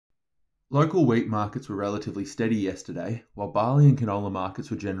Local wheat markets were relatively steady yesterday, while barley and canola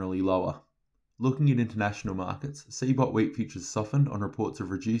markets were generally lower. Looking at international markets, CBOT wheat futures softened on reports of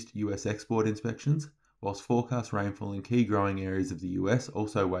reduced US export inspections, whilst forecast rainfall in key growing areas of the US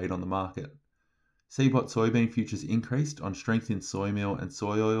also weighed on the market. CBOT soybean futures increased on strength in soy meal and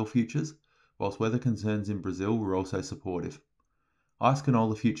soy oil futures, whilst weather concerns in Brazil were also supportive. ICE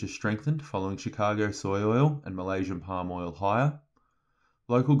canola futures strengthened following Chicago soy oil and Malaysian palm oil higher.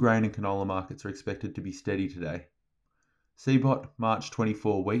 Local grain and canola markets are expected to be steady today. CBOT March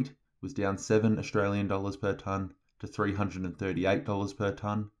 24 wheat was down $7 Australian per tonne to $338 per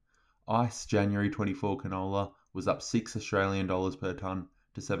tonne. ICE January 24 canola was up $6 Australian per tonne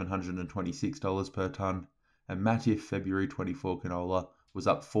to $726 per tonne, and Matif February 24 canola was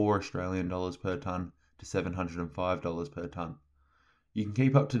up $4 Australian per tonne to $705 per tonne. You can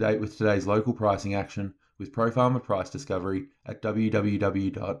keep up to date with today's local pricing action with ProFarmer Price Discovery at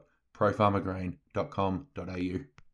www.profarmergrain.com.au.